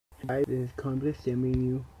Guys, this is Columbus sending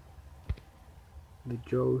you the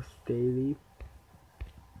Joe Staley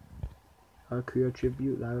Career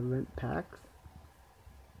Tribute live event packs.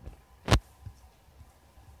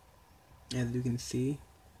 As you can see,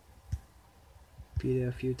 beat it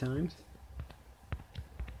a few times,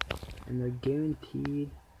 and they're guaranteed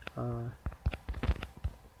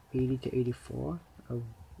 80 to 84. I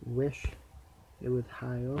wish it was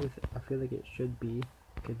higher. I feel like it should be,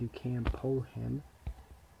 because you can pull him.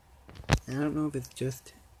 And I don't know if it's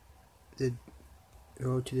just the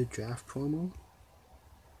road to the draft promo,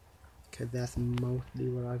 because that's mostly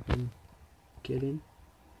what I've been getting.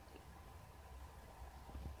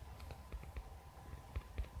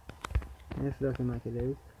 And it's looking like it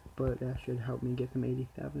is, but that should help me get some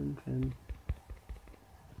 87s and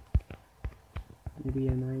maybe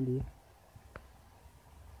a 90.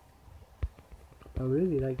 I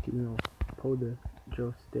really like to, pull the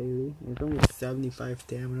Joe Staley. It's only 75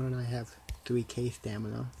 stamina and I have 3k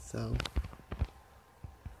stamina, so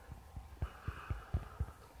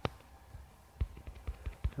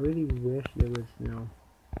I really wish there was,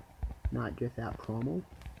 not just that promo,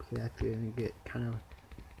 because that's going to get kind of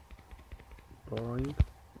boring.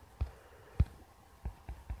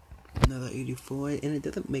 Another 84, and it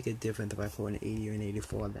doesn't make a difference if I pull an 80 or an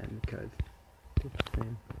 84 then, because it's the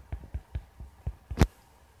same.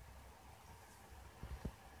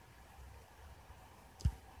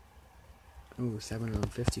 Ooh,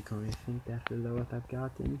 750 coins. I think that's the lowest I've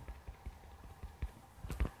gotten.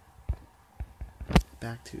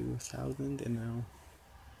 Back to 1,000, and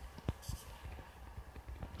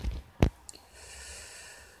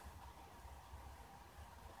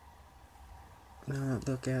now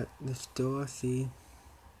look at the store, see.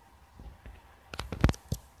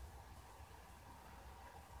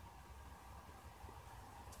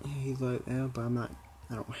 Yeah, he's right there, but I'm not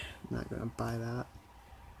gonna buy that.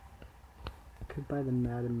 Could buy the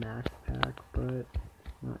Madden Max pack, but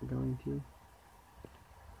not going to.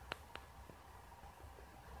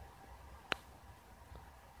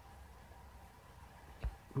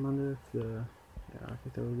 I wonder if so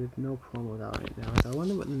there's no promos out right now. So I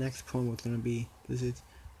wonder what the next promo is gonna be. This is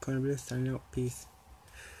Columbus signing out. Peace.